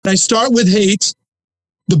I start with hate,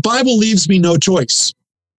 the Bible leaves me no choice.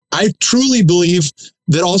 I truly believe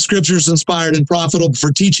that all scripture is inspired and profitable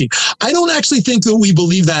for teaching. I don't actually think that we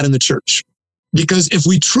believe that in the church. Because if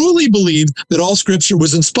we truly believed that all scripture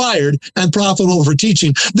was inspired and profitable for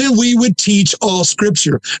teaching, then we would teach all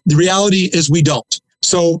scripture. The reality is we don't.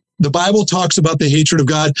 So the Bible talks about the hatred of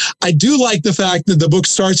God. I do like the fact that the book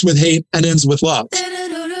starts with hate and ends with love.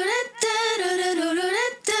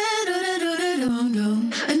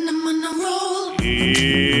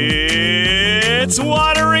 It's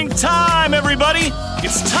watering time, everybody.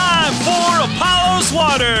 It's time for Apollos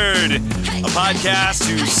Watered, a podcast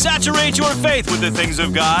to saturate your faith with the things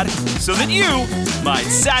of God so that you might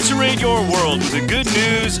saturate your world with the good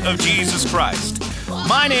news of Jesus Christ.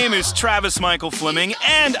 My name is Travis Michael Fleming,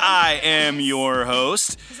 and I am your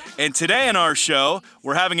host. And today in our show,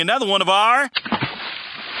 we're having another one of our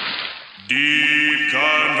Deep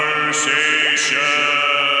Conversations.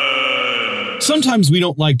 Sometimes we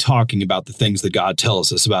don't like talking about the things that God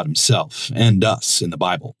tells us about himself and us in the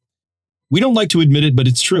Bible. We don't like to admit it, but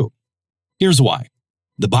it's true. Here's why.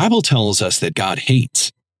 The Bible tells us that God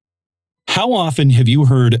hates. How often have you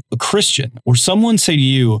heard a Christian or someone say to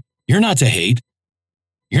you, "You're not to hate.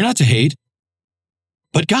 You're not to hate,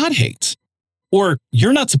 but God hates." Or,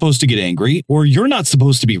 "You're not supposed to get angry," or, "You're not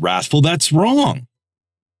supposed to be wrathful. That's wrong."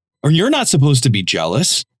 Or, "You're not supposed to be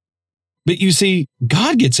jealous." But you see,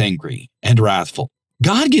 God gets angry and wrathful.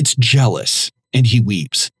 God gets jealous and he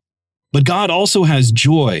weeps. But God also has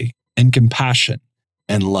joy and compassion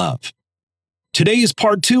and love. Today is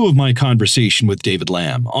part 2 of my conversation with David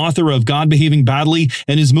Lamb, author of God Behaving Badly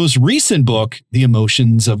and his most recent book, The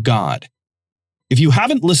Emotions of God. If you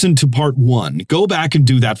haven't listened to part 1, go back and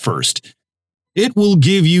do that first. It will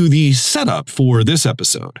give you the setup for this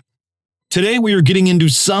episode. Today, we are getting into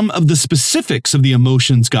some of the specifics of the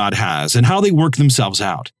emotions God has and how they work themselves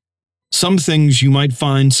out. Some things you might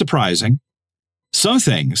find surprising. Some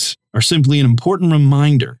things are simply an important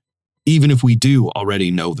reminder, even if we do already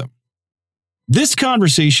know them. This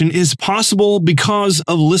conversation is possible because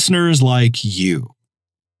of listeners like you.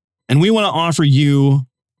 And we want to offer you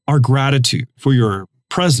our gratitude for your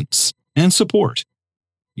presence and support.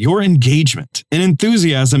 Your engagement and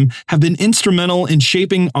enthusiasm have been instrumental in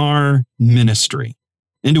shaping our ministry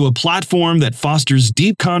into a platform that fosters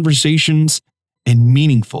deep conversations and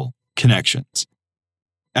meaningful connections.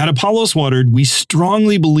 At Apollos Watered, we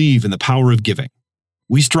strongly believe in the power of giving.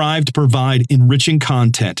 We strive to provide enriching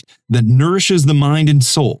content that nourishes the mind and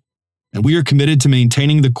soul, and we are committed to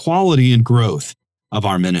maintaining the quality and growth of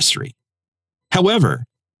our ministry. However,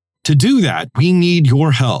 to do that, we need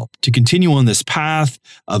your help to continue on this path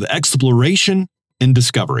of exploration and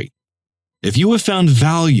discovery. If you have found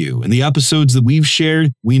value in the episodes that we've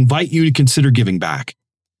shared, we invite you to consider giving back.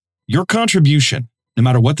 Your contribution, no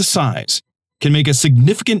matter what the size, can make a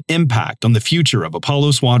significant impact on the future of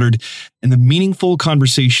Apollos Watered and the meaningful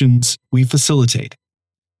conversations we facilitate.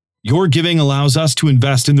 Your giving allows us to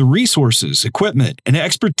invest in the resources, equipment, and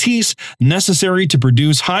expertise necessary to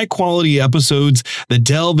produce high-quality episodes that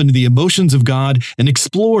delve into the emotions of God and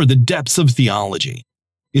explore the depths of theology.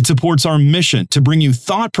 It supports our mission to bring you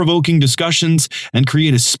thought-provoking discussions and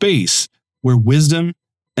create a space where wisdom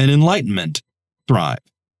and enlightenment thrive.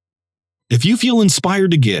 If you feel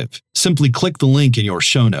inspired to give, simply click the link in your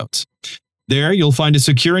show notes. There, you'll find a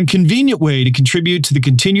secure and convenient way to contribute to the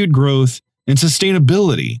continued growth and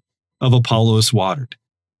sustainability of Apollos Watered.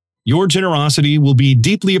 Your generosity will be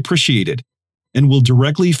deeply appreciated and will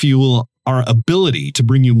directly fuel our ability to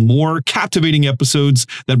bring you more captivating episodes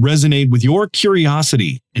that resonate with your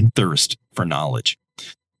curiosity and thirst for knowledge.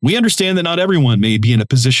 We understand that not everyone may be in a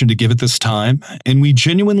position to give at this time, and we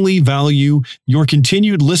genuinely value your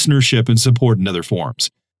continued listenership and support in other forms.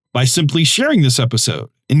 By simply sharing this episode,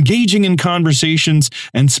 engaging in conversations,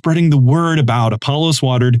 and spreading the word about Apollos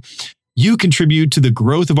Watered, you contribute to the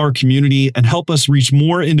growth of our community and help us reach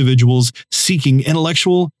more individuals seeking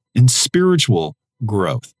intellectual and spiritual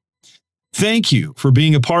growth. Thank you for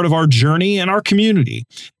being a part of our journey and our community,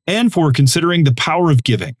 and for considering the power of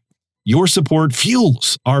giving. Your support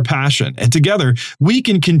fuels our passion, and together we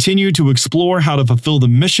can continue to explore how to fulfill the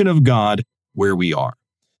mission of God where we are.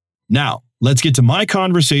 Now, let's get to my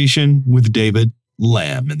conversation with David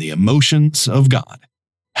Lamb and the emotions of God.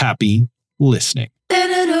 Happy listening.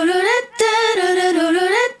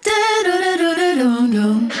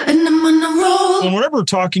 Whenever we're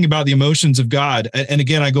talking about the emotions of God, and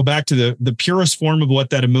again, I go back to the purest form of what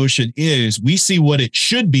that emotion is, we see what it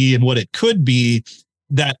should be and what it could be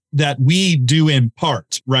that we do in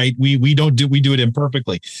part, right? We do it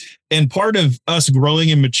imperfectly. And part of us growing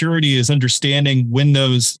in maturity is understanding when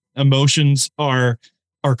those emotions are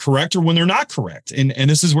are correct or when they're not correct. And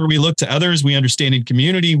this is where we look to others. We understand in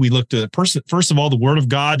community. We look to first of all, the word of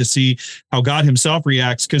God to see how God himself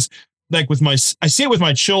reacts. Because like I see it with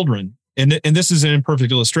my children, and this is an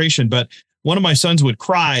imperfect illustration, but one of my sons would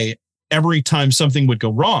cry every time something would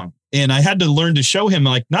go wrong. And I had to learn to show him,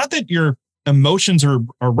 like, not that your emotions are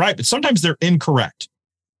right, but sometimes they're incorrect.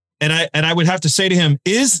 And I would have to say to him,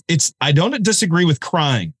 I don't disagree with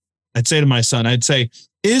crying. I'd say to my son, I'd say,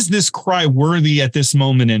 is this cry worthy at this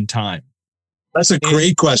moment in time? That's a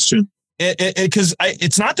great question. Because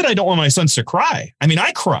it's not that I don't want my sons to cry. I mean,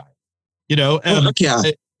 I cry, Yeah.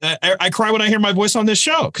 I cry when I hear my voice on this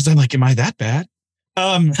show because I'm like, am I that bad?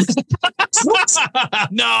 No.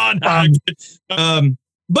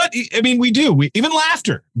 But I mean, we do. Even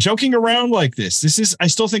laughter, joking around like this. I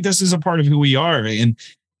still think this is a part of who we are. And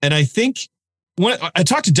I think when I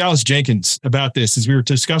talked to Dallas Jenkins about this as we were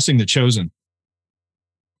discussing The Chosen,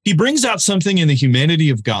 he brings out something in the humanity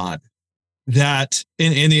of God that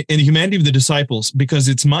in the humanity of the disciples, because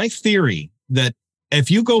it's my theory that if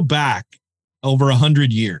you go back over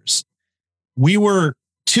 100 years, we were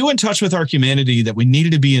too in touch with our humanity that we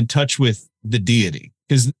needed to be in touch with the deity,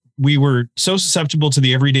 because we were so susceptible to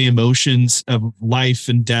the everyday emotions of life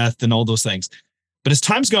and death and all those things. But as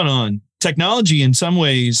time's gone on, technology in some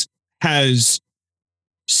ways has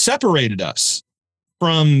separated us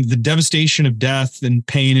from the devastation of death and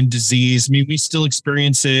pain and disease. I mean, we still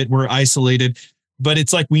experience it. We're isolated, but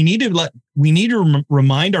it's like we need to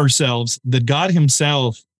remind ourselves that God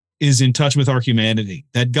himself is in touch with our humanity,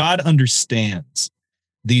 that God understands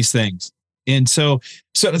these things. And so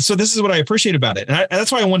this is what I appreciate about it. And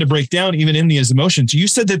that's why I wanted to break down even in these emotions. You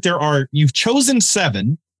said that you've chosen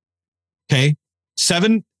 7. Okay.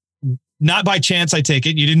 7, not by chance, I take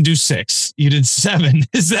it. You didn't do 6. You did 7.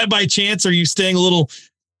 Is that by chance? Are you staying a little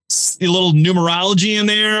numerology in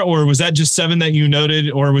there? Or was that just 7 that you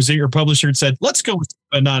noted? Or was it your publisher that said, let's go with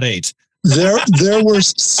 7, not 8? There were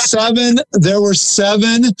 7. There were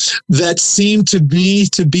 7 that seemed to be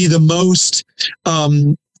the most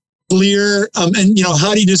clear. And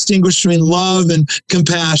how do you distinguish between love and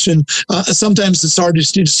compassion? Sometimes it's hard to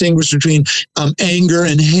distinguish between anger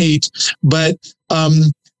and hate, but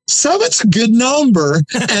 7's a good number,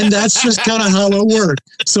 and that's just kind of how it worked.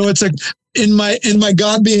 So it's in my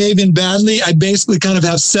God behaving badly, I basically kind of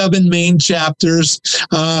have 7 main chapters.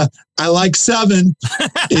 I like 7.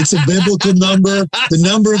 It's a biblical number, the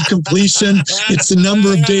number of completion. It's the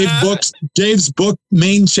number of Dave's book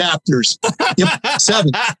main chapters. Yep,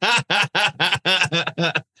 7.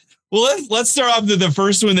 Well, let's start off with the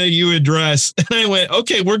first one that you address. And I went,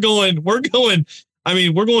 okay, we're going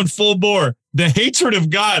full bore. The hatred of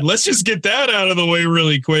God. Let's just get that out of the way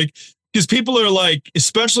really quick. Because people are like,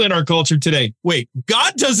 especially in our culture today, wait,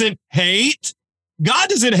 God doesn't hate? God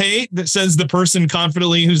doesn't hate, that says the person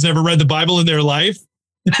confidently who's never read the Bible in their life.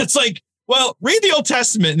 It's like, well, read the Old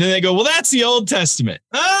Testament. And then they go, well, that's the Old Testament.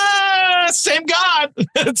 Same God.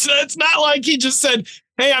 It's not like he just said,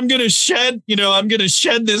 hey, I'm going to shed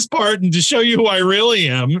this part and to show you who I really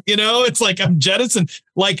am. It's like I'm jettisoned.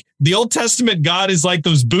 Like the Old Testament God is like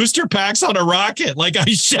those booster packs on a rocket. Like I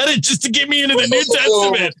shed it just to get me into the New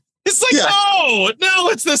Testament. It's like, no,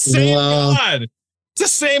 it's the same God. It's the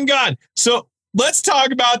same God. So let's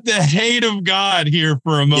talk about the hate of God here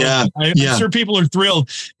for a moment. I'm sure people are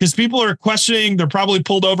thrilled because people are questioning. They're probably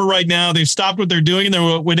pulled over right now. They've stopped what they're doing and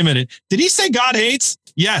they're, wait a minute. Did he say God hates?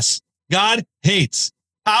 Yes, God hates.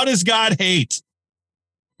 How does God hate?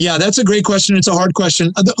 Yeah, that's a great question. It's a hard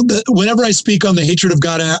question. Whenever I speak on the hatred of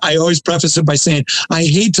God, I always preface it by saying, I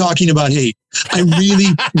hate talking about hate. I really,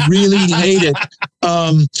 really hate it.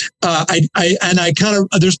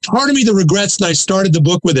 There's part of me that regrets that I started the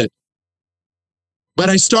book with it. But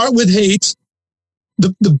I start with hate.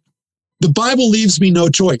 The Bible leaves me no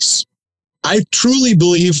choice. I truly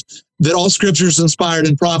believe that all scripture is inspired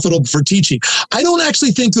and profitable for teaching. I don't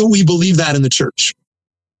actually think that we believe that in the church.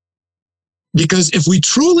 Because if we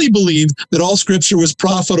truly believe that all scripture was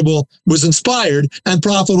inspired and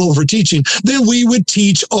profitable for teaching, then we would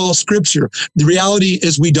teach all scripture. The reality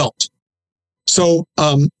is we don't. So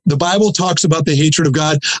the Bible talks about the hatred of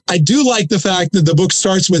God. I do like the fact that the book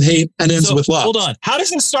starts with hate and ends with love. Hold on. How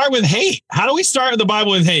does it start with hate? How do we start the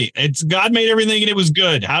Bible with hate? It's God made everything and it was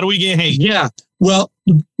good. How do we get hate? Yeah. Well,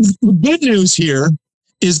 the good news here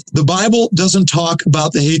is the Bible doesn't talk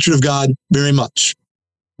about the hatred of God very much.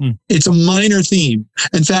 It's a minor theme.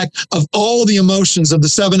 In fact, of all the emotions, of the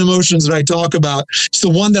 7 emotions that I talk about, it's the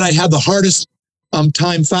one that I had the hardest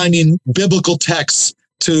time finding biblical texts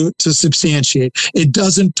to substantiate. It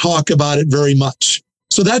doesn't talk about it very much.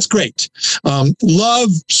 So that's great. Love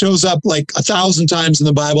shows up like 1,000 times in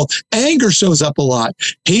the Bible. Anger shows up a lot.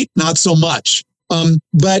 Hate, not so much.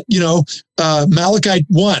 But, Malachi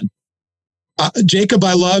 1, Jacob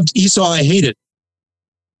I loved, Esau I hated.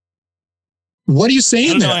 What are you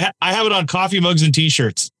saying there? I have it on coffee mugs and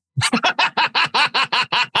T-shirts.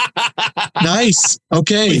 Nice.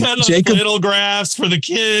 Okay. We had Jacob, little graphs for the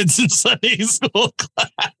kids in Sunday school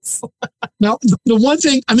class. Now, the one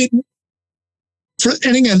thing, for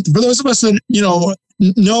those of us that,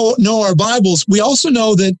 know our Bibles, we also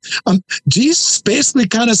know that Jesus basically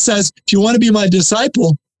kind of says, if you want to be my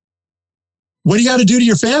disciple, what do you got to do to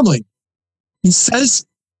your family? He says,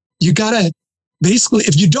 you got to basically,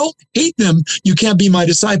 if you don't hate them, you can't be my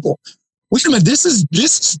disciple. Wait a minute, this is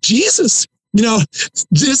Jesus.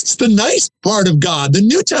 This is the nice part of God, the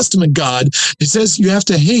New Testament God. It says you have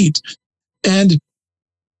to hate. And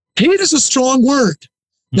hate is a strong word.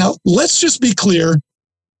 Now, let's just be clear.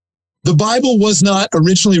 The Bible was not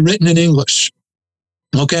originally written in English.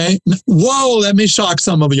 Okay? Whoa, that may shock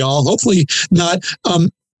some of y'all. Hopefully not.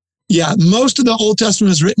 Most of the Old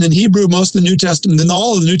Testament is written in Hebrew. Most of the New Testament, and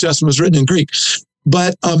all of the New Testament is written in Greek.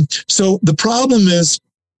 But so the problem is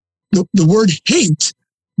the word hate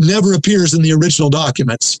never appears in the original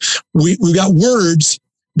documents. We've got words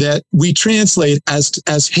that we translate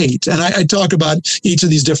as hate. And I talk about each of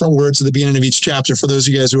these different words at the beginning of each chapter for those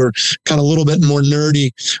of you guys who are kind of a little bit more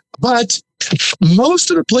nerdy. But most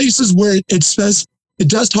of the places where it says it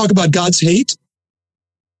does talk about God's hate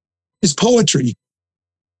is poetry.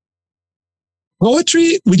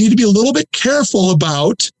 Poetry, we need to be a little bit careful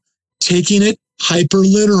about taking it hyper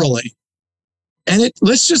literally. And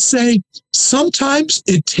let's just say, sometimes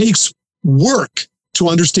it takes work to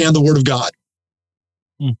understand the Word of God.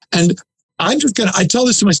 And I tell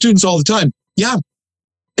this to my students all the time. Yeah,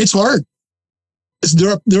 it's hard.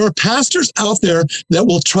 There are pastors out there that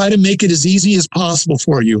will try to make it as easy as possible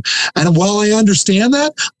for you. And while I understand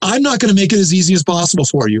that, I'm not going to make it as easy as possible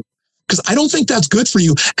for you because I don't think that's good for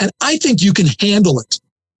you. And I think you can handle it.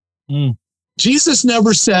 Jesus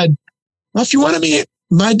never said, well, if you want to be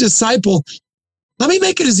my disciple, let me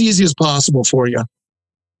make it as easy as possible for you.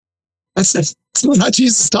 That's not how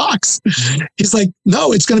Jesus talks. He's like,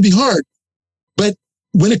 no, it's going to be hard. But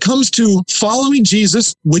when it comes to following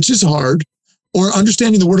Jesus, which is hard, or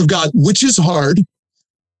understanding the Word of God, which is hard,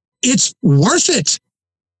 it's worth it.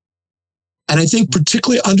 And I think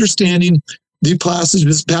particularly understanding the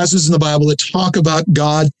passages in the Bible that talk about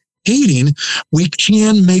God hating, we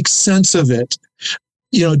can make sense of it.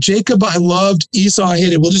 Jacob I loved, Esau I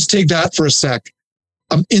hated. We'll just take that for a sec.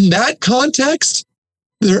 In that context,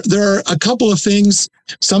 there are a couple of things.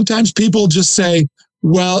 Sometimes people just say,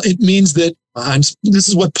 well, it means that this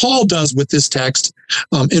is what Paul does with this text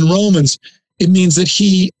in Romans. It means that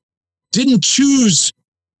he didn't choose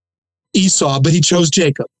Esau, but he chose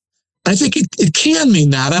Jacob. I think it can mean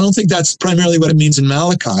that. I don't think that's primarily what it means in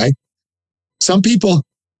Malachi. Some people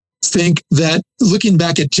think that looking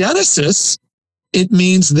back at Genesis, it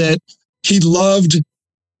means that he loved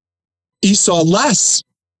Esau less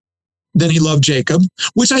than he loved Jacob,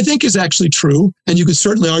 which I think is actually true. And you could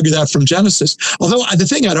certainly argue that from Genesis. Although the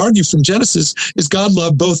thing I'd argue from Genesis is God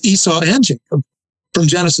loved both Esau and Jacob from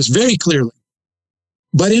Genesis very clearly.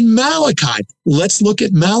 But in Malachi, let's look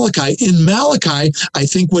at Malachi. In Malachi, I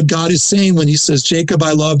think what God is saying when he says, Jacob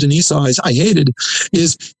I loved and Esau I hated,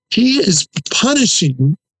 is he is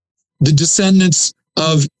punishing the descendants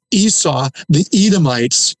of Esau, the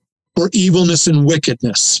Edomites, for evilness and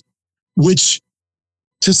wickedness, which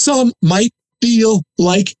to some might feel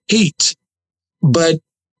like hate, but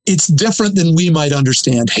it's different than we might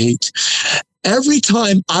understand hate. Every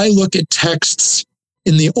time I look at texts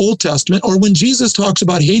in the Old Testament, or when Jesus talks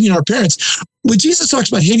about hating our parents, when Jesus talks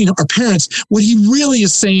about hating our parents, what he really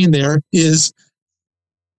is saying there is,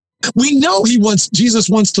 we know Jesus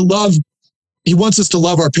wants to love. He wants us to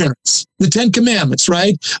love our parents. The 10 Commandments,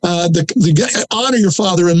 right? Honor your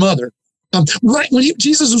father and mother. Right when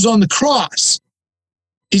Jesus was on the cross,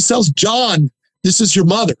 he tells John, "This is your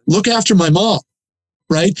mother. Look after my mom."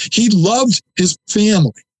 Right? He loved his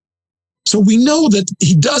family. So we know that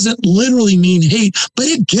he doesn't literally mean hate, but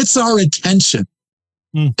it gets our attention.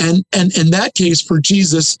 And in that case, for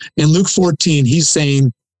Jesus in Luke 14, he's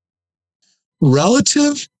saying,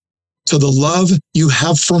 relative to the love you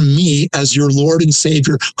have for me as your Lord and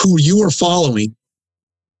Savior, who you are following,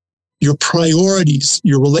 your priorities,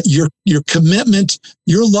 your commitment,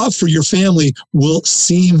 your love for your family will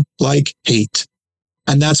seem like hate.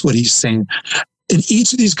 And that's what he's saying. In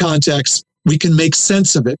each of these contexts, we can make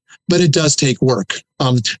sense of it, but it does take work.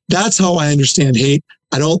 That's how I understand hate.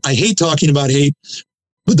 I hate talking about hate,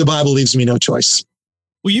 but the Bible leaves me no choice.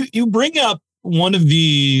 Well, you bring up one of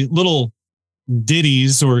the little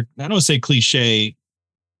ditties, or I don't say cliche,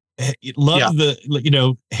 hate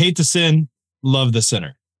the sin, love the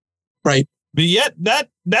sinner. Right. But yet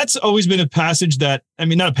that's always been a passage that, I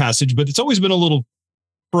mean, not a passage, but it's always been a little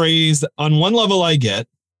phrase that on one level I get,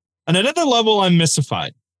 on another level I'm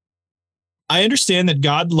mystified. I understand that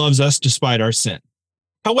God loves us despite our sin.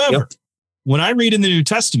 However, when I read in the New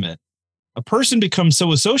Testament, a person becomes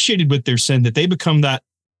so associated with their sin that they become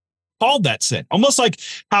called that sin. Almost like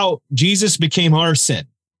how Jesus became our sin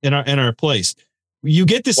in our place. You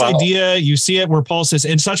get this idea, you see it where Paul says,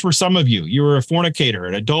 and such were some of you. You were a fornicator,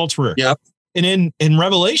 an adulterer. Yep. And in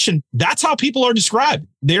Revelation, that's how people are described.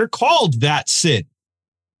 They're called that sin.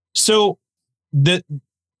 So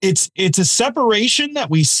it's a separation that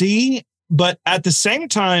we see, but at the same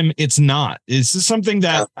time, it's not. This is something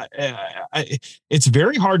that it's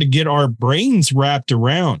very hard to get our brains wrapped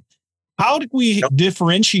around. How do we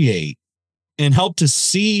differentiate and help to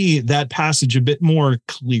see that passage a bit more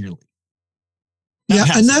clearly?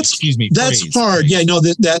 And that's hard. Yeah, I know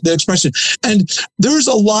that expression. And there's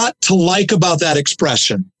a lot to like about that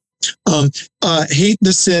expression. Hate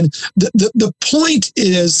the sin. The point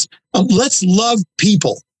is, let's love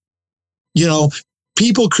people.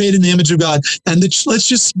 People created in the image of God. And let's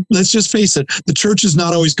just face it, the church is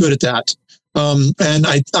not always good at that. And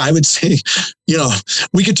I would say,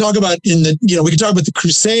 we could talk about we could talk about the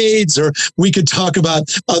Crusades, or we could talk about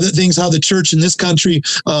other things, how the church in this country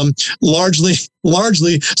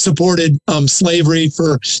largely supported slavery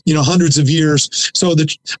for hundreds of years.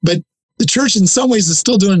 But the church in some ways is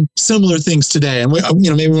still doing similar things today, and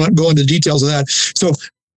maybe we won't go into details of that. So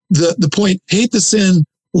the point: hate the sin,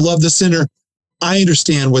 love the sinner. I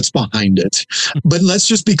understand what's behind it, but let's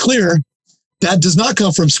just be clear. That does not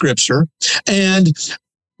come from Scripture, and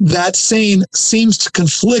that saying seems to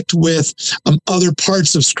conflict with other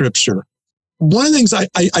parts of Scripture. One of the things I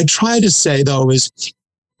try to say, though, is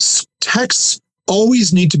texts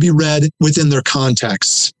always need to be read within their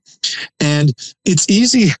context. And it's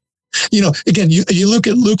easy, again, you look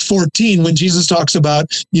at Luke 14 when Jesus talks about,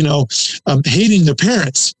 hating their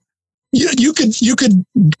parents. You could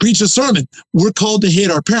preach a sermon. We're called to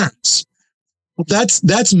hate our parents.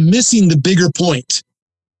 That's missing the bigger point.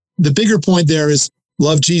 The bigger point there is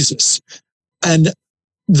love Jesus. And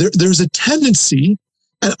there's a tendency,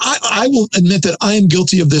 and I will admit that I am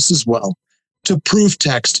guilty of this as well, to proof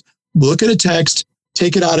text. Look at a text,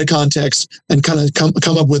 take it out of context, and kind of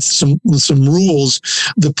come up with some rules.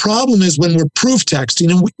 The problem is when we're proof texting,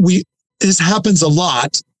 and this happens a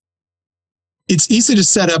lot, it's easy to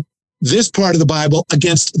set up this part of the Bible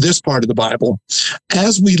against this part of the Bible.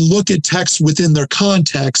 As we look at texts within their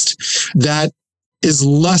context, that is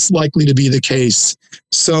less likely to be the case.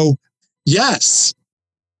 So, yes,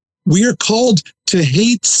 we are called to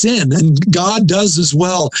hate sin, and God does as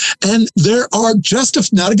well. And there are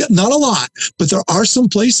not a lot, but there are some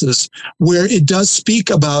places where it does speak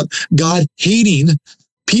about God hating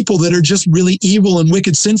people that are just really evil and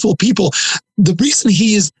wicked, sinful people. The reason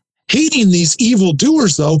he is hating these evil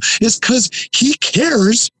doers, though, is because he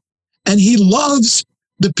cares and he loves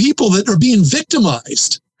the people that are being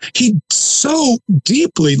victimized. He so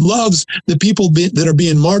deeply loves the people that are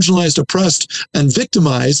being marginalized, oppressed, and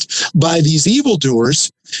victimized by these evildoers.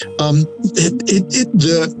 The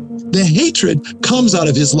hatred comes out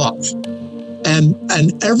of his love. And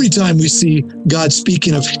every time we see God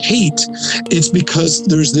speaking of hate, it's because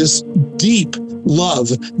there's this deep love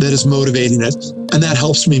that is motivating it. And that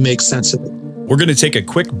helps me make sense of it. We're going to take a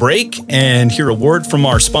quick break and hear a word from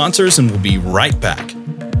our sponsors, and we'll be right back.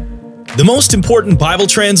 The most important Bible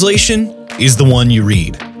translation is the one you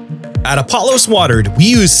read. At Apollos Watered, we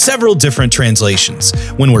use several different translations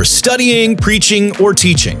when we're studying, preaching, or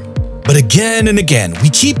teaching. But again and again, we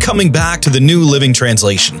keep coming back to the New Living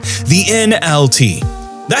Translation, the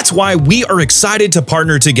NLT. That's why we are excited to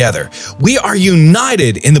partner together. We are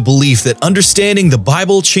united in the belief that understanding the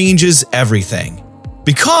Bible changes everything.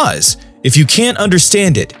 Because if you can't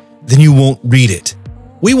understand it, then you won't read it.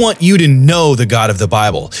 We want you to know the God of the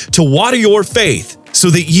Bible, to water your faith so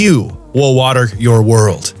that you will water your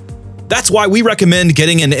world. That's why we recommend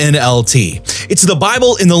getting an NLT. It's the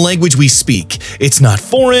Bible in the language we speak. It's not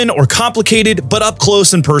foreign or complicated, but up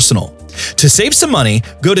close and personal. To save some money,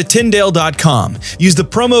 go to Tyndale.com. Use the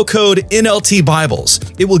promo code NLT Bibles.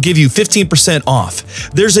 It will give you 15%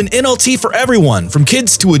 off. There's an NLT for everyone, from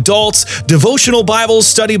kids to adults, devotional Bibles,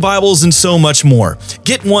 study Bibles, and so much more.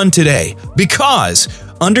 Get one today, because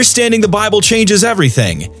understanding the Bible changes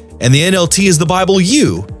everything, and the NLT is the Bible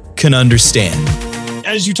you can understand.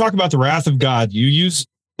 As you talk about the wrath of God, you use,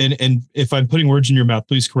 and if I'm putting words in your mouth,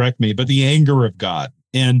 please correct me, but the anger of God.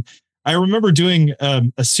 And I remember doing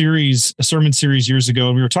a sermon series years ago,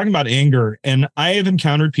 and we were talking about anger. And I have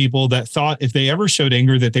encountered people that thought if they ever showed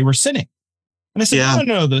anger that they were sinning. And I said,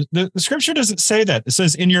 no, the scripture doesn't say that. It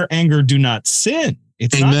says, in your anger, do not sin.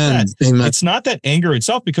 It's not that. Amen. It's not that anger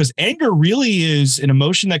itself, because anger really is an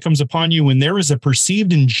emotion that comes upon you when there is a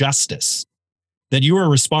perceived injustice that you are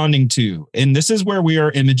responding to. And this is where we are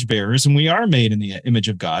image bearers, and we are made in the image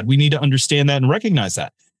of God. We need to understand that and recognize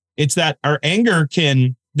that. It's that our anger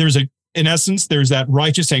in essence, there's that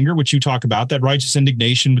righteous anger, which you talk about, that righteous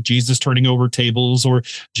indignation with Jesus turning over tables, or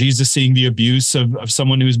Jesus seeing the abuse of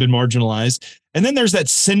someone who's been marginalized. And then there's that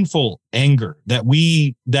sinful anger that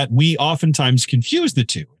we oftentimes confuse the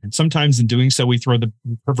two. And sometimes in doing so, we throw the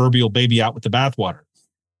proverbial baby out with the bathwater.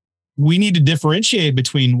 We need to differentiate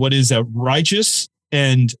between what is a righteous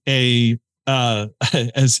and as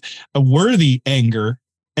a worthy anger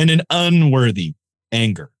and an unworthy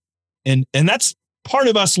anger. And that's part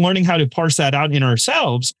of us learning how to parse that out in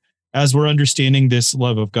ourselves as we're understanding this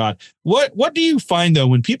love of God. What do you find, though,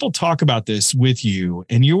 when people talk about this with you,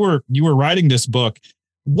 and you were writing this book,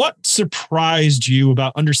 what surprised you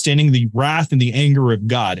about understanding the wrath and the anger of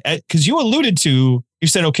God? Because you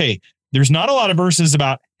said, okay, there's not a lot of verses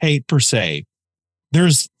about hate per se.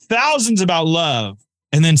 There's thousands about love.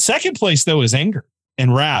 And then second place, though, is anger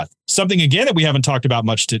and wrath, something, again, that we haven't talked about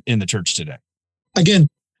much in the church today. Again,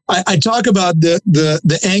 I talk about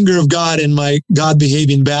the anger of God in my God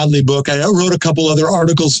Behaving Badly book. I wrote a couple other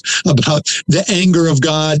articles about the anger of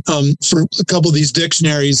God for a couple of these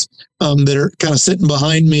dictionaries that are kind of sitting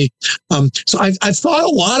behind me. So I've thought a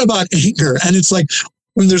lot about anger, and it's like,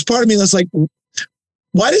 when there's part of me that's like,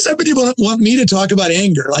 why does everybody want me to talk about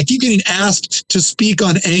anger? I keep getting asked to speak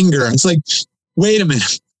on anger. It's like, wait a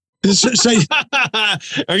minute. Are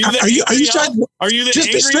you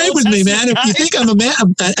just be straight with me, man? If you think I'm an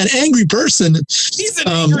angry person,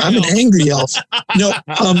 I'm an angry elf. No,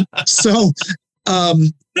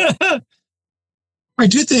 I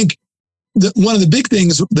do think that one of the big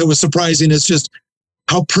things that was surprising is just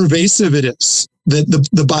how pervasive it is that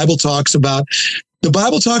the Bible talks about. The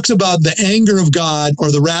Bible talks about the anger of God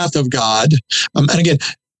or the wrath of God, and again,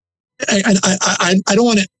 I don't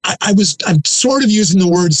want to, I'm sort of using the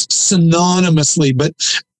words synonymously, but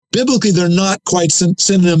biblically they're not quite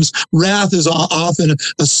synonyms. Wrath is often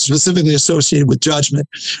specifically associated with judgment.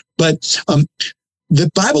 But the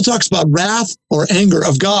Bible talks about wrath or anger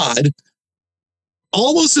of God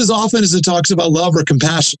almost as often as it talks about love or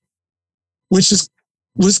compassion, which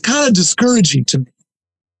was kind of discouraging to me.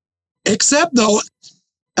 Except though,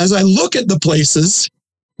 as I look at the places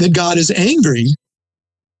that God is angry,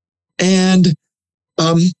 and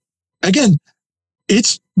again,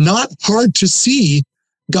 it's not hard to see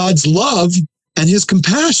God's love and his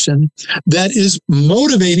compassion that is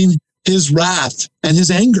motivating his wrath and his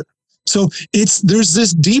anger. So there's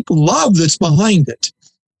this deep love that's behind it.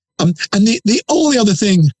 And the only other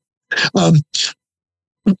thing,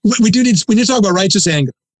 we need to talk about righteous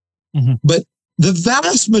anger, but the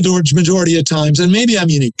vast majority of times, and maybe I'm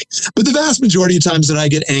unique, but the vast majority of times that I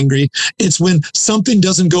get angry, it's when something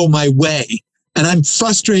doesn't go my way and I'm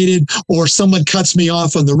frustrated, or someone cuts me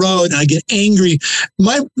off on the road and I get angry.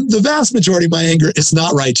 The vast majority of my anger is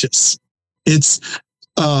not righteous. It's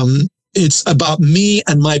about me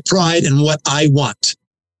and my pride and what I want.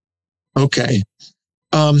 Okay.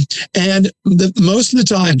 And most of the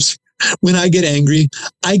times when I get angry,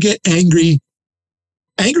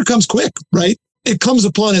 anger comes quick, right? It comes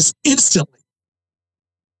upon us instantly.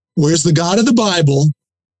 Whereas the God of the Bible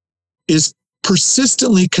is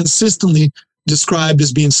persistently, consistently described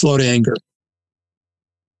as being slow to anger.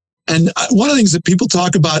 And one of the things that people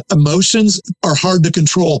talk about, emotions are hard to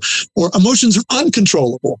control, or emotions are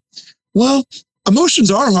uncontrollable. Well, emotions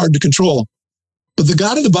are hard to control, but the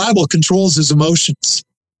God of the Bible controls his emotions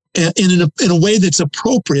in a way that's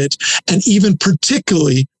appropriate, and even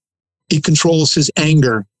particularly, he controls his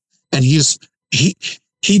anger. And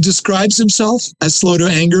he describes himself as slow to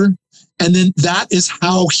anger, and then that is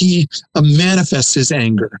how he manifests his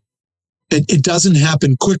anger. It doesn't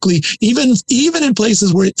happen quickly, even in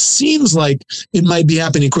places where it seems like it might be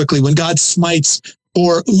happening quickly. When God smites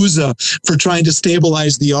poor Uzzah for trying to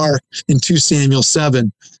stabilize the ark in 2 Samuel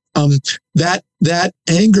 7, that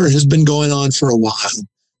anger has been going on for a while.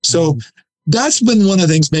 So that's been one of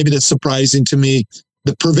the things maybe that's surprising to me,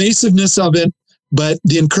 the pervasiveness of it, but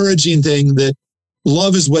the encouraging thing that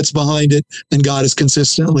love is what's behind it, and God is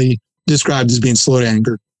consistently described as being slow to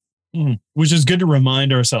anger. Which is good to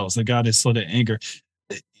remind ourselves that God is slow to anger.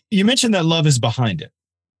 You mentioned that love is behind it.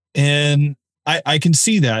 And I can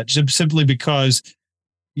see that just simply because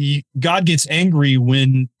God gets angry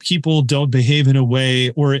when people don't behave in a way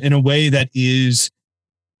that is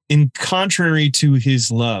in contrary to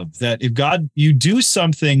his love. That if you do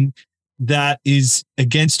something that is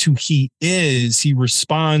against who he is, he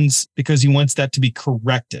responds because he wants that to be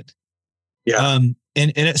corrected. Yeah. And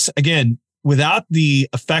it's, again, without the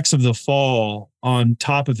effects of the fall on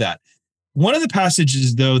top of that. One of the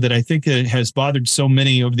passages, though, that I think that has bothered so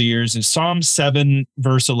many over the years is Psalm 7,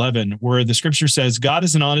 verse 11, where the scripture says, God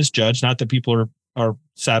is an honest judge. Not that people are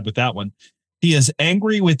sad with that one. He is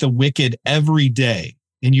angry with the wicked every day.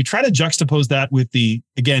 And you try to juxtapose that with the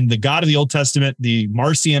God of the Old Testament, the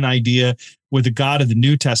Marcion idea, with the God of the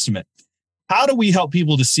New Testament. How do we help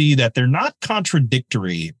people to see that they're not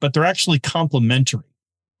contradictory, but they're actually complementary?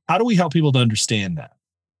 How do we help people to understand that?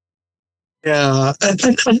 Yeah.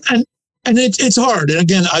 And it's hard. And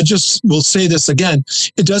again, I just will say this again.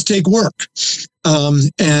 It does take work.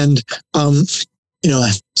 Sometimes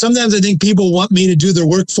I think people want me to do their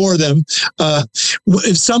work for them.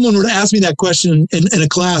 If someone were to ask me that question in a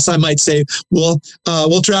class, I might say, well,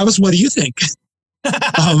 Travis, what do you think?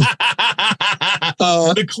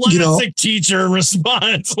 The classic teacher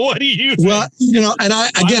response. What do you think? Well, and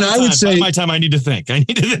I would say, by my time, I need to think.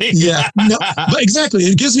 Yeah, no, but exactly.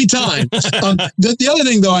 It gives me time. The other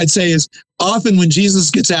thing, though, I'd say is often when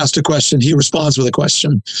Jesus gets asked a question, he responds with a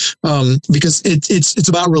question, because it's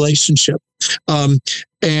about relationship.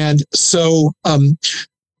 And so,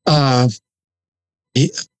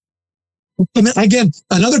 again,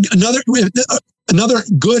 another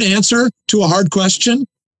good answer to a hard question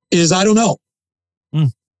is, I don't know.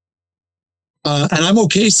 And I'm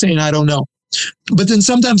okay saying I don't know. But then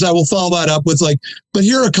sometimes I will follow that up with but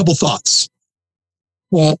here are a couple thoughts.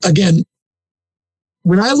 Well, again,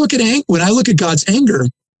 when I look at God's anger,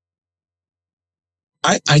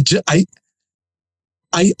 the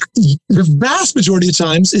vast majority of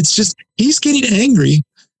times it's just he's getting angry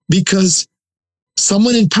because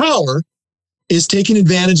someone in power is taking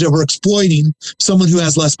advantage of or exploiting someone who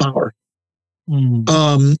has less power.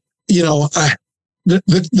 The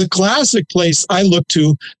classic place I look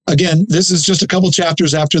to, again, this is just a couple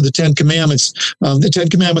chapters after the 10 Commandments. The 10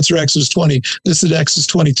 Commandments are Exodus 20. This is Exodus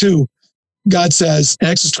 22. God says,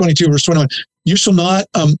 Exodus 22, verse 21, you shall not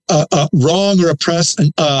wrong or oppress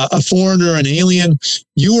a foreigner, an alien.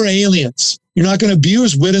 You are aliens. You're not going to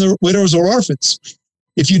abuse widows or orphans.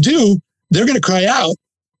 If you do, they're going to cry out,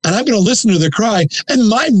 and I'm going to listen to their cry, and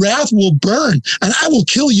my wrath will burn, and I will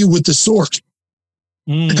kill you with the sword.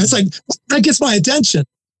 It's that gets my attention.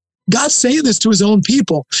 God's saying this to his own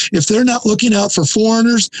people. If they're not looking out for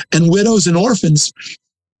foreigners and widows and orphans,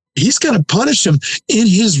 he's going to punish them in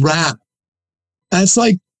his wrath. And it's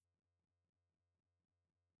I'm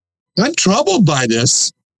troubled by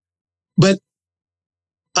this, but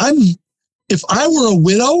if I were a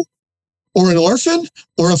widow or an orphan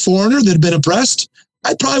or a foreigner that had been oppressed,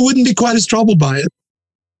 I probably wouldn't be quite as troubled by it,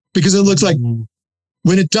 because it looks like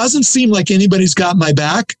when it doesn't seem like anybody's got my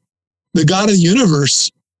back, the God of the universe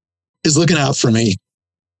is looking out for me.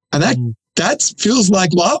 And that feels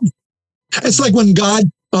like love. It's like when God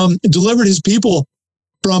delivered his people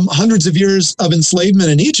from hundreds of years of enslavement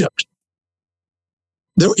in Egypt.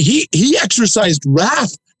 He exercised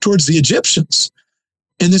wrath towards the Egyptians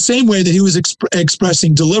in the same way that he was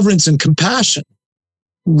expressing deliverance and compassion.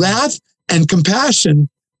 Wrath and compassion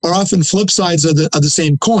are often flip sides of the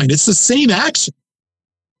same coin. It's the same action.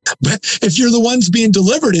 But if you're the ones being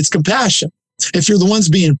delivered, it's compassion. If you're the ones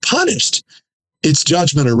being punished, it's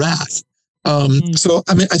judgment or wrath. So,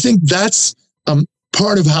 I think that's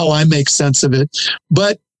part of how I make sense of it.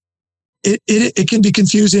 But it can be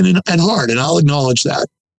confusing and hard, and I'll acknowledge that.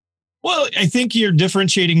 Well, I think you're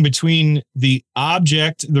differentiating between the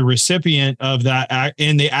object, the recipient of that act,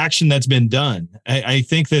 and the action that's been done. I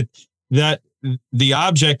think that the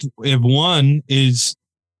object of one is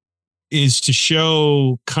to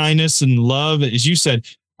show kindness and love. As you said,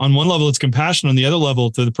 on one level, it's compassion. On the other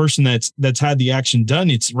level, to the person that's had the action done,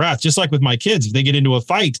 it's wrath. Just like with my kids, if they get into a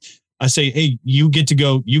fight, I say, hey, you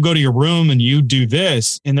go to your room and you do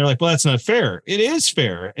this. And they're like, well, that's not fair. It is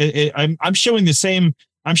fair. I'm showing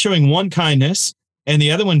I'm showing one kindness, and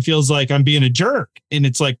the other one feels like I'm being a jerk. And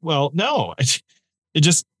it's like, well, no, it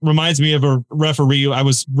just reminds me of a referee. I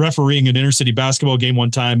was refereeing an inner city basketball game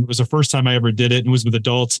one time. It was the first time I ever did it, and it was with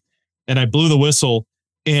adults. And I blew the whistle,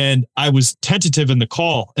 and I was tentative in the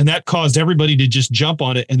call, and that caused everybody to just jump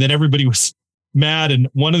on it. And then everybody was mad. And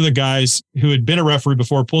one of the guys who had been a referee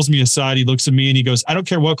before pulls me aside. He looks at me and he goes, I don't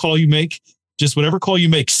care what call you make. Just whatever call you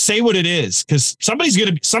make, say what it is. Cause somebody's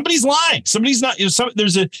lying. Somebody's not,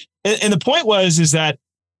 and the point is that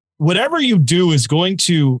whatever you do is going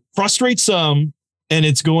to frustrate some and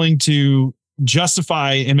it's going to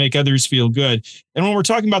justify and make others feel good. And when we're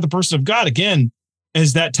talking about the person of God, again,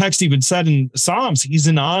 as that text even said in Psalms, he's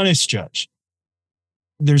an honest judge.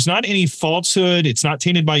 There's not any falsehood. It's not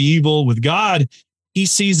tainted by evil. With God, he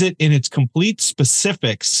sees it in its complete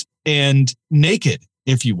specifics and naked,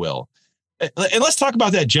 if you will. And let's talk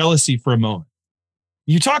about that jealousy for a moment.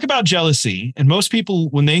 You talk about jealousy, and most people,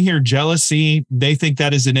 when they hear jealousy, they think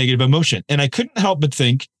that is a negative emotion. And I couldn't help but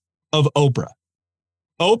think of Oprah.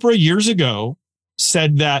 Oprah years ago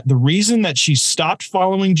said that the reason that she stopped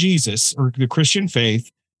following Jesus or the Christian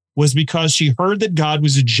faith was because she heard that God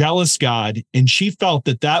was a jealous God, and she felt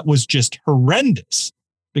that that was just horrendous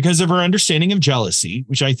because of her understanding of jealousy,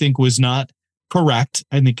 which I think was not correct.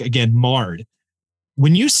 I think, again, marred.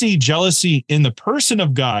 When you see jealousy in the person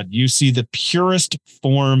of God, you see the purest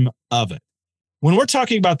form of it. When we're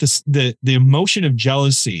talking about this, the emotion of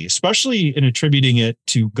jealousy, especially in attributing it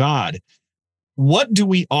to God, what do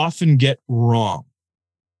we often get wrong?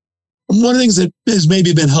 One of the things that has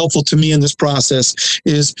maybe been helpful to me in this process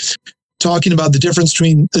is talking about the difference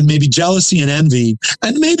between maybe jealousy and envy.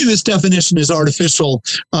 And maybe this definition is artificial,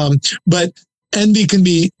 but envy can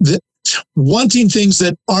be wanting things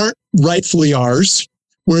that aren't rightfully ours,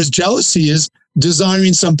 whereas jealousy is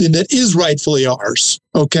desiring something that is rightfully ours.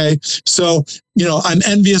 Okay. So, I'm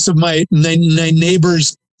envious of my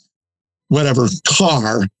neighbor's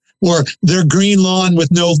car, or their green lawn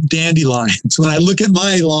with no dandelions. When I look at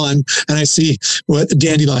my lawn and I see what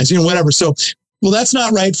dandelions, whatever. So, well, that's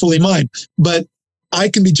not rightfully mine, but I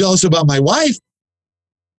can be jealous about my wife,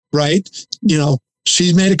 right?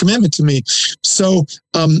 She's made a commitment to me. So,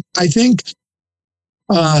 I think,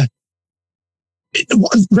 the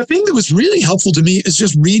thing that was really helpful to me is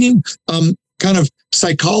just reading, kind of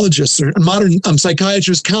psychologists or modern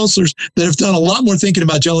psychiatrists, counselors that have done a lot more thinking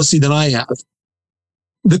about jealousy than I have.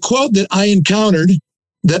 The quote that I encountered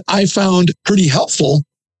that I found pretty helpful,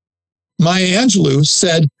 Maya Angelou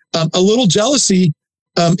said, a little jealousy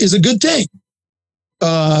is a good thing.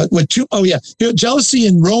 Jealousy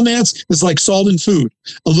in romance is like salt in food.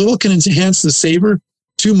 A little can enhance the savor.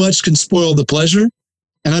 Too much can spoil the pleasure.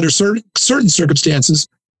 And under certain circumstances,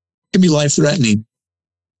 can be life-threatening.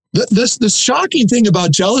 The shocking thing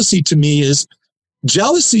about jealousy to me is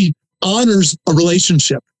jealousy honors a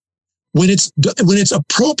relationship. When it's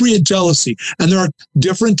appropriate jealousy, and there are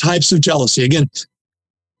different types of jealousy. Again,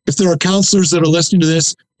 if there are counselors that are listening to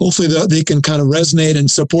this, hopefully they can kind of resonate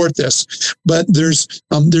and support this. But there's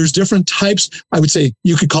different types. I would say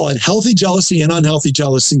you could call it healthy jealousy and unhealthy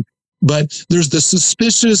jealousy. But there's the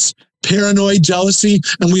suspicious, paranoid jealousy,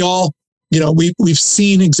 and we all, we've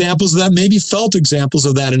seen examples of that, maybe felt examples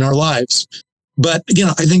of that in our lives. But again,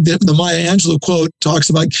 I think that the Maya Angelou quote talks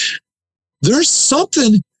about there's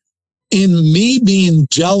something in me being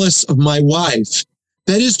jealous of my wife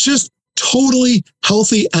that is just totally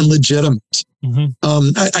healthy and legitimate. Mm-hmm.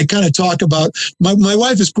 I kind of talk about my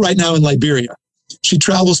wife is right now in Liberia. She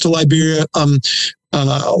travels to Liberia.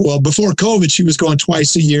 Before COVID, she was going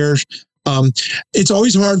twice a year. It's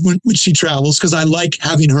always hard when she travels because I like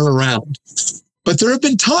having her around. But there have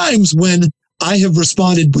been times when I have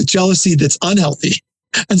responded with jealousy that's unhealthy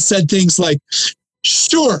and said things like,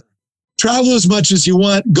 sure, travel as much as you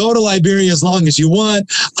want. Go to Liberia as long as you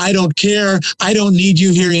want. I don't care. I don't need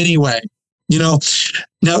you here anyway. Now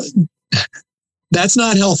that's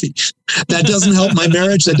not healthy. That doesn't help my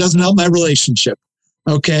marriage. That doesn't help my relationship.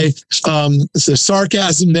 Okay. There's a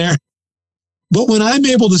sarcasm there. But when I'm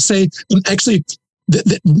able to say, actually,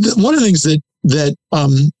 one of the things that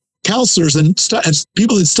counselors and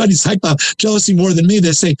people that study jealousy more than me,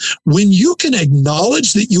 they say, when you can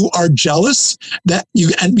acknowledge that you are jealous,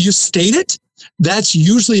 and you state it, that's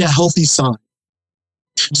usually a healthy sign.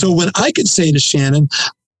 So when I could say to Shannon,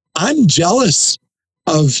 I'm jealous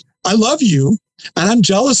I love you, and I'm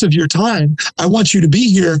jealous of your time. I want you to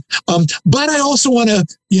be here. But I also want to,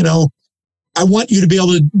 I want you to be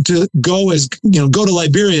able to go to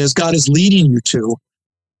Liberia as God is leading you to.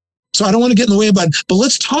 So I don't want to get in the way about it, but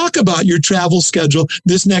let's talk about your travel schedule,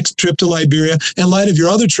 this next trip to Liberia in light of your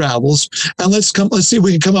other travels. And let's see if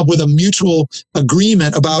we can come up with a mutual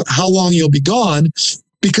agreement about how long you'll be gone,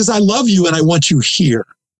 because I love you and I want you here.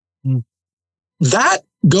 Mm. That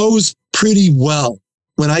goes pretty well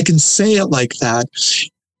when I can say it like that.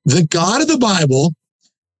 The God of the Bible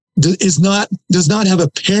does not have a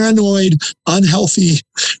paranoid, unhealthy,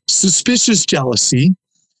 suspicious jealousy,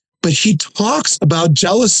 but he talks about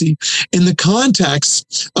jealousy in the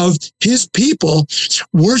context of his people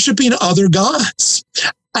worshiping other gods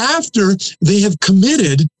after they have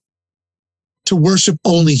committed to worship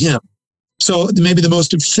only him. So maybe the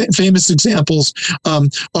most famous examples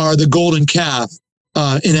are the golden calf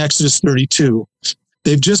in Exodus 32.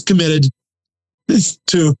 They've just committed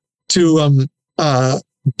to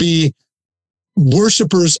be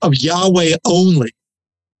worshipers of Yahweh only.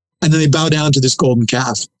 And then they bow down to this golden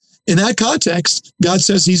calf. In that context, God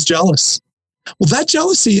says he's jealous. Well, that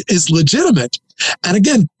jealousy is legitimate. And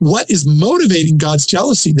again, what is motivating God's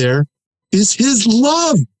jealousy there is his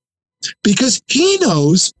love, because he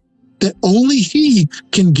knows that only he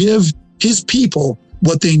can give his people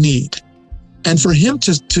what they need. And for him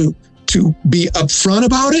to be upfront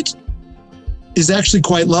about it is actually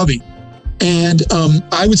quite loving. And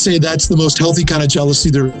I would say that's the most healthy kind of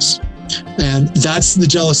jealousy there is. And that's the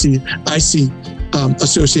jealousy I see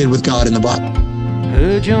associated with God in the Bible.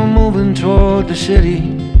 Heard you're moving toward the city,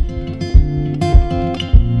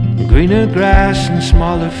 greener grass and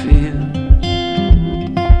smaller fields,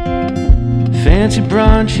 fancy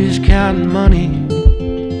brunches, counting money,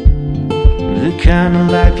 the kind of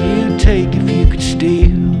life you'd take if you could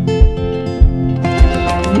steal.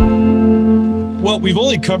 Well, we've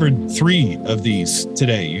only covered 3 of these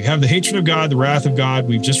today. You have the hatred of God, the wrath of God.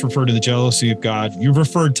 We've just referred to the jealousy of God. You've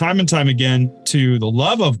referred time and time again to the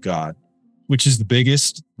love of God, which is the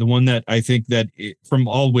biggest, the one that I think that from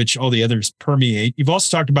all which all the others permeate. You've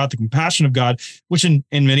also talked about the compassion of God, which in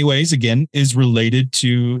many ways, again, is related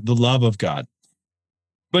to the love of God.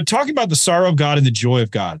 But talking about the sorrow of God and the joy of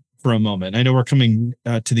God for a moment. I know we're coming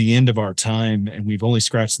to the end of our time, and we've only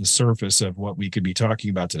scratched the surface of what we could be talking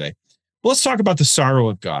about today. Let's talk about the sorrow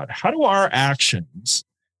of God. How do our actions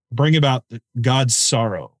bring about God's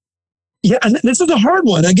sorrow? Yeah, and this is a hard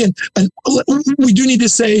one. Again, we do need to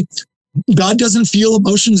say God doesn't feel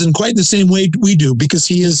emotions in quite the same way we do, because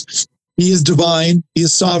he is divine, he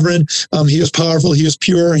is sovereign, he is powerful, he is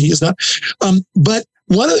pure, he is not. But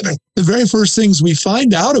one of the very first things we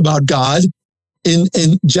find out about God in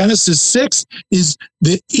Genesis 6 is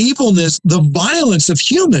the evilness, the violence of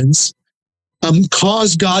humans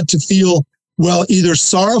caused God to feel, well, either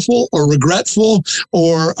sorrowful or regretful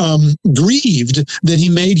or grieved that he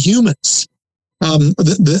made humans.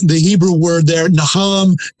 The Hebrew word there,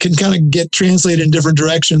 naham, can kind of get translated in different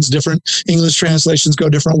directions. Different English translations go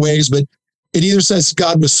different ways, but it either says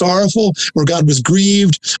God was sorrowful or God was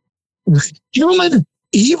grieved. Human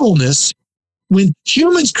evilness, when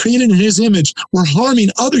humans created in his image were harming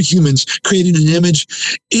other humans created in an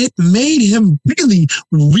image, it made him really,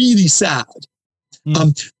 really sad.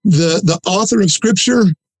 The author of Scripture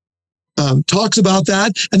talks about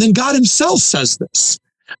that, and then God himself says this.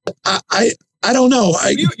 I don't know.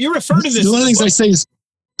 You refer to this. One of the things I say is,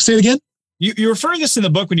 say it again. You refer to this in the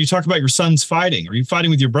book when you talk about your sons fighting, or you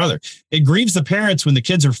fighting with your brother. It grieves the parents when the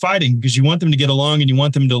kids are fighting because you want them to get along and you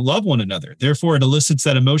want them to love one another. Therefore, it elicits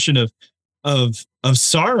that emotion of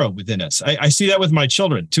sorrow within us. I see that with my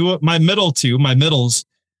children. My middles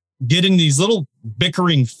get in these little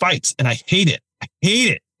bickering fights, and I hate it.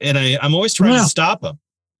 And I'm always trying to stop them.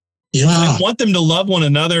 Yeah. I want them to love one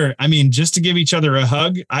another. I mean, just to give each other a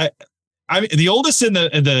hug. I the oldest and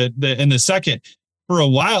the second for a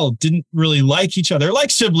while didn't really like each other, like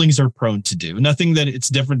siblings are prone to do. Nothing that it's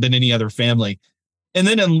different than any other family. And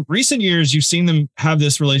then in recent years, you've seen them have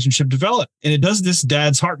this relationship develop, and it does this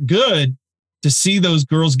dad's heart good to see those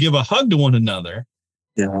girls give a hug to one another.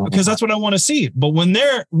 Yeah. Because that's what I want to see. But when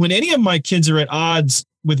any of my kids are at odds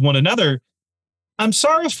with one another, I'm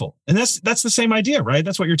sorrowful. And that's the same idea, right?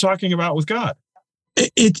 That's what you're talking about with God.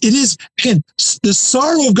 It is, again, the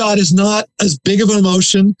sorrow of God is not as big of an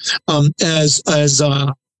emotion as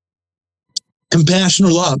compassion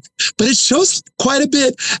or love, but it shows quite a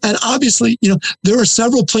bit. And obviously, there are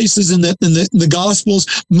several places in the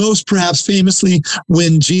Gospels, most perhaps famously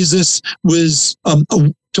when Jesus was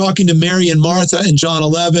talking to Mary and Martha in John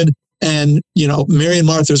 11, and Mary and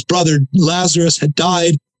Martha's brother Lazarus had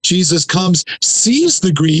died. Jesus comes, sees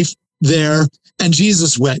the grief there, and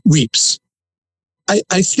Jesus weeps.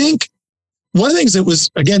 I think one of the things that was,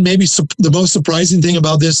 again, maybe the most surprising thing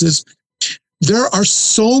about this is there are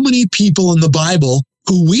so many people in the Bible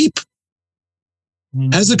who weep.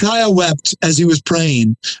 Mm-hmm. Hezekiah wept as he was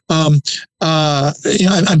praying. I'm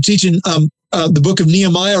teaching the book of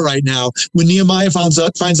Nehemiah right now. When Nehemiah finds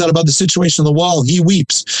out about the situation on the wall, he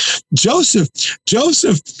weeps. Joseph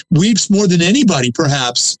weeps more than anybody,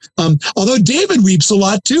 perhaps. Although David weeps a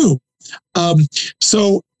lot too.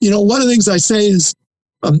 So one of the things I say is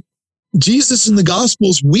Jesus in the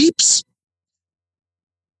Gospels weeps,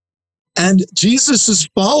 and Jesus's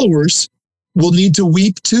followers will need to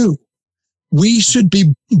weep too. We should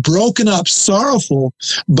be broken up, sorrowful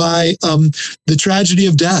by the tragedy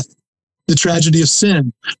of death, the tragedy of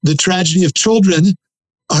sin, the tragedy of children,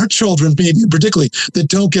 our children maybe particularly, that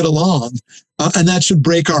don't get along. And that should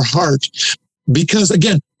break our heart. Because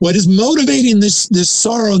again, what is motivating this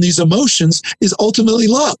sorrow and these emotions is ultimately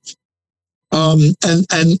love.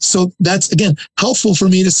 And so that's, again, helpful for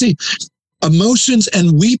me to see. Emotions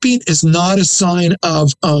and weeping is not a sign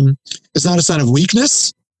of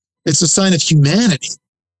weakness. It's a sign of humanity.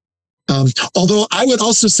 Although I would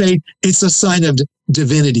also say it's a sign of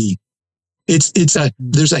divinity.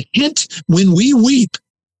 There's a hint when we weep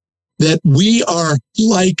that we are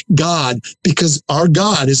like God, because our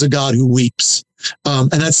God is a God who weeps. And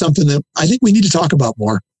that's something that I think we need to talk about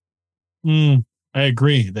more. I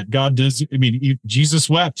agree that God does. I mean, Jesus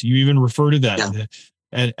wept. You even refer to that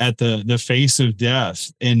at the face of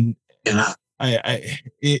death. And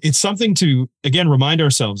it's something to, again, remind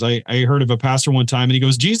ourselves. I heard of a pastor one time, and he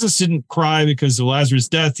goes, Jesus didn't cry because of Lazarus'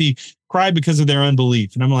 death. He cried because of their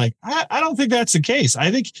unbelief. And I'm like, I don't think that's the case. I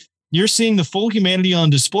think you're seeing the full humanity on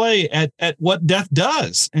display at what death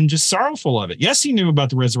does, and just sorrowful of it. Yes, he knew about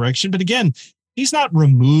the resurrection, but again, he's not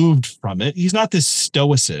removed from it. He's not this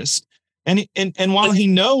stoicist. And while he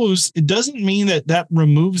knows, it doesn't mean that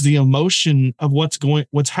removes the emotion of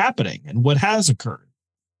what's happening and what has occurred.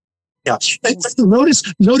 Yeah.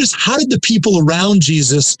 Notice how did the people around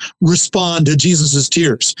Jesus respond to Jesus's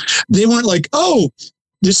tears? They weren't like, oh,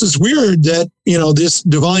 this is weird that, this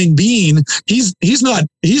divine being, he's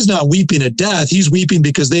not weeping at death. He's weeping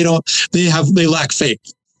because they lack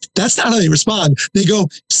faith. That's not how they respond. They go,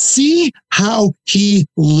 see how he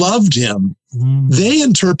loved him. They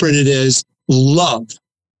interpret it as love,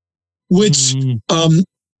 which,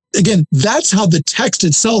 again, that's how the text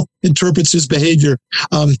itself interprets his behavior.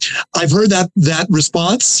 I've heard that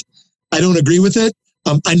response. I don't agree with it.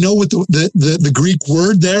 I know what the Greek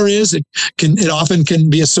word there is. It often can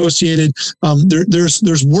be associated.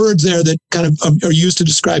 There's words there that kind of are used to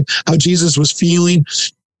describe how Jesus was feeling.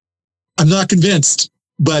 I'm not convinced,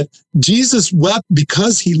 but Jesus wept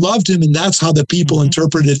because he loved him, and that's how the people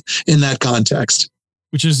interpreted in that context.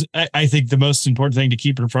 Which is, I think, the most important thing to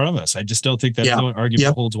keep in front of us. I just don't think that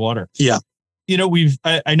argument holds water. Yeah.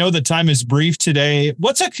 I know the time is brief today.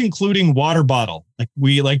 What's a concluding water bottle? Like,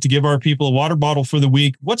 we like to give our people a water bottle for the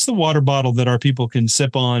week. What's the water bottle that our people can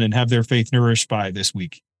sip on and have their faith nourished by this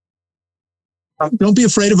week? Don't be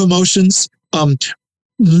afraid of emotions.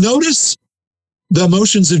 Notice the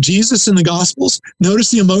emotions of Jesus in the Gospels.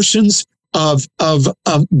 Notice the emotions of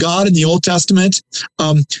God in the Old Testament,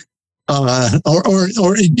 or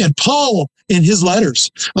again, Paul in his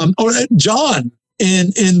letters, or John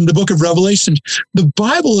in the book of Revelation. The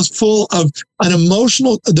Bible is full of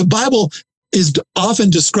the Bible is often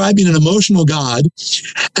describing an emotional God,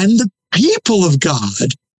 and the people of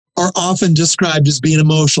God are often described as being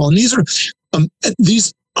emotional. And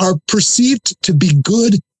these are perceived to be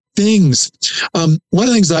good things. One of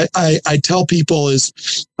the things I tell people is,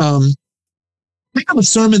 think of a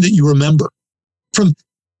sermon that you remember from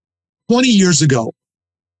 20 years ago.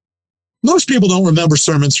 Most people don't remember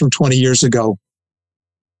sermons from 20 years ago,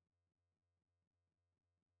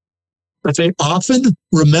 but they often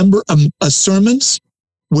remember sermons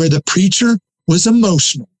where the preacher was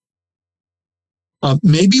emotional,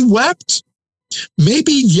 maybe wept,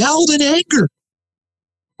 maybe yelled in anger,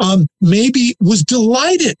 maybe was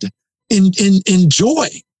delighted in joy.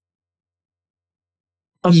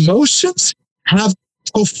 Emotions have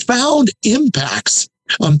profound impacts.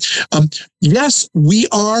 Yes, we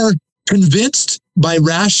are convinced by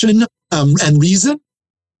ration and reason,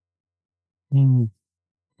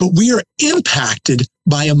 but we are impacted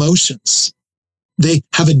by emotions. They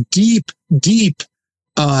have a deep, deep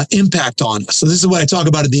impact on us. So this is what I talk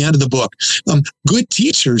about at the end of the book. Good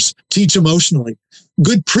teachers teach emotionally.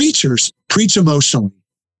 Good preachers preach emotionally.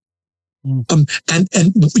 And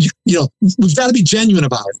we've got to be genuine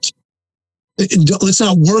about it. Let's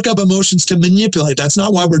not work up emotions to manipulate. That's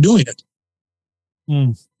not why we're doing it.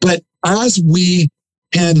 But as we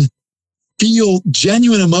can feel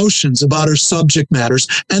genuine emotions about our subject matters,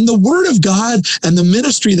 and the Word of God and the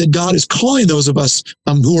ministry that God is calling those of us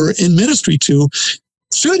who are in ministry to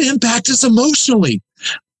should impact us emotionally.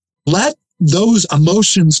 Let those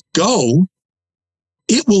emotions go.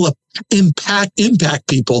 It will impact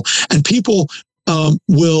people, and people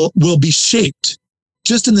will be shaped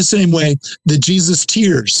just in the same way that Jesus'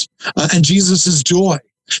 tears and Jesus' joy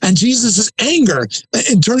and Jesus' anger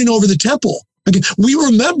in turning over the temple. Okay, we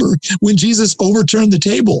remember when Jesus overturned the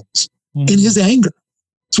tables in his anger.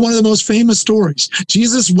 It's one of the most famous stories.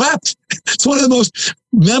 Jesus wept. It's one of the most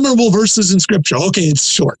memorable verses in Scripture. Okay, it's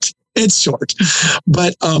short.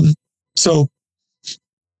 But so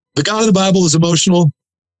the God of the Bible is emotional.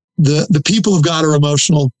 The people of God are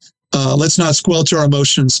emotional. Let's not squelch our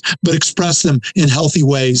emotions, but express them in healthy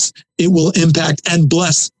ways. It will impact and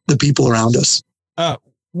bless the people around us.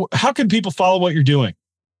 How can people follow what you're doing?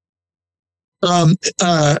 I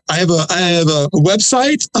have a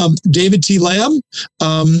website,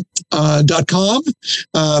 davidtlamb.com.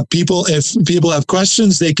 If people have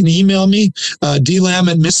questions, they can email me,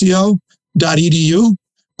 dlamb@missio.edu.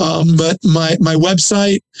 But my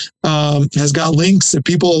website has got links. If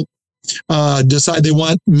people decide they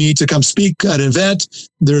want me to come speak at an event,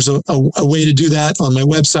 there's a way to do that on my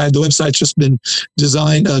website. The website's just been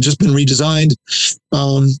redesigned.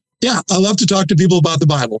 I love to talk to people about the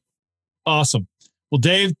Bible. Awesome. Well,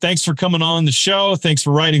 Dave, thanks for coming on the show. Thanks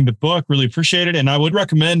for writing the book. Really appreciate it. And I would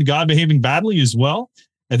recommend God Behaving Badly as well.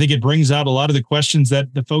 I think it brings out a lot of the questions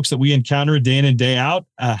that the folks that we encounter day in and day out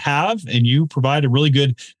have, and you provide a really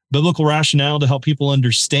good biblical rationale to help people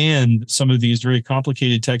understand some of these very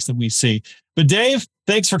complicated texts that we see. But Dave,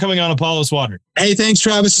 thanks for coming on Apollos Watered. Hey, thanks,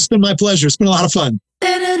 Travis. It's been my pleasure. It's been a lot of fun.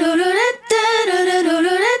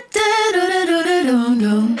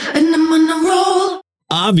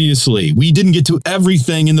 Obviously, we didn't get to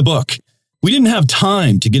everything in the book. We didn't have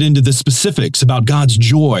time to get into the specifics about God's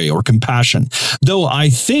joy or compassion, though I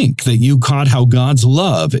think that you caught how God's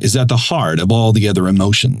love is at the heart of all the other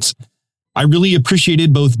emotions. I really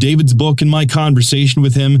appreciated both David's book and my conversation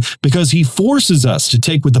with him because he forces us to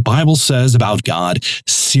take what the Bible says about God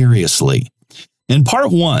seriously. In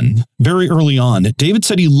part 1, very early on, David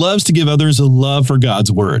said he loves to give others a love for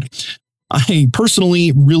God's word. I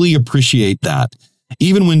personally really appreciate that,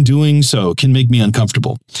 even when doing so can make me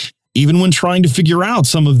uncomfortable, even when trying to figure out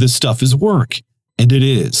some of this stuff is work, and it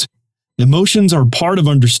is. Emotions are part of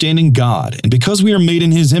understanding God, and because we are made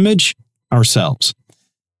in his image, ourselves.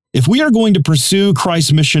 If we are going to pursue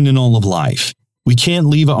Christ's mission in all of life, we can't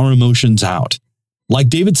leave our emotions out. Like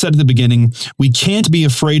David said at the beginning, we can't be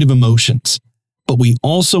afraid of emotions, but we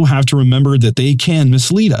also have to remember that they can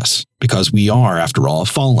mislead us because we are, after all,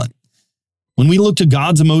 fallen. When we look to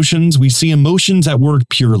God's emotions, we see emotions at work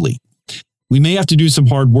purely. We may have to do some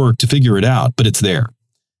hard work to figure it out, but it's there.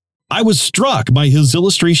 I was struck by his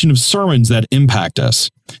illustration of sermons that impact us,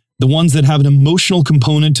 the ones that have an emotional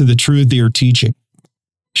component to the truth they are teaching.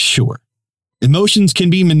 Sure, emotions can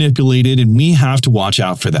be manipulated, and we have to watch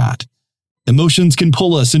out for that. Emotions can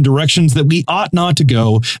pull us in directions that we ought not to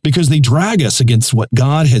go because they drag us against what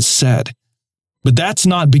God has said. But that's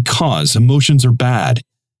not because emotions are bad,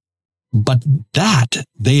 but that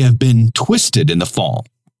they have been twisted in the fall.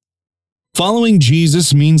 Following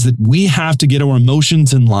Jesus means that we have to get our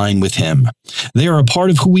emotions in line with him. They are a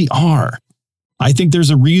part of who we are. I think there's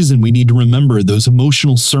a reason we need to remember those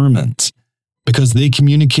emotional sermons, because they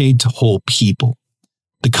communicate to whole people.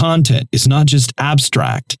 The content is not just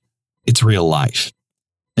abstract, it's real life.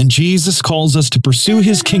 And Jesus calls us to pursue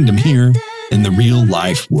his kingdom here in the real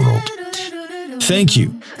life world. Thank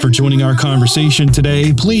you for joining our conversation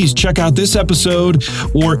today. Please check out this episode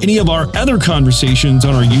or any of our other conversations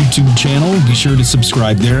on our YouTube channel. Be sure to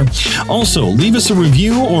subscribe there. Also, leave us a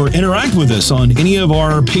review or interact with us on any of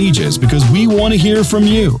our pages because we want to hear from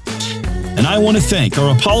you. And I want to thank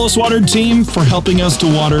our Apollos Watered team for helping us to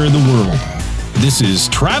water the world. This is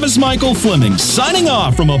Travis Michael Fleming signing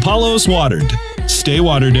off from Apollos Watered. Stay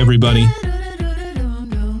watered, everybody.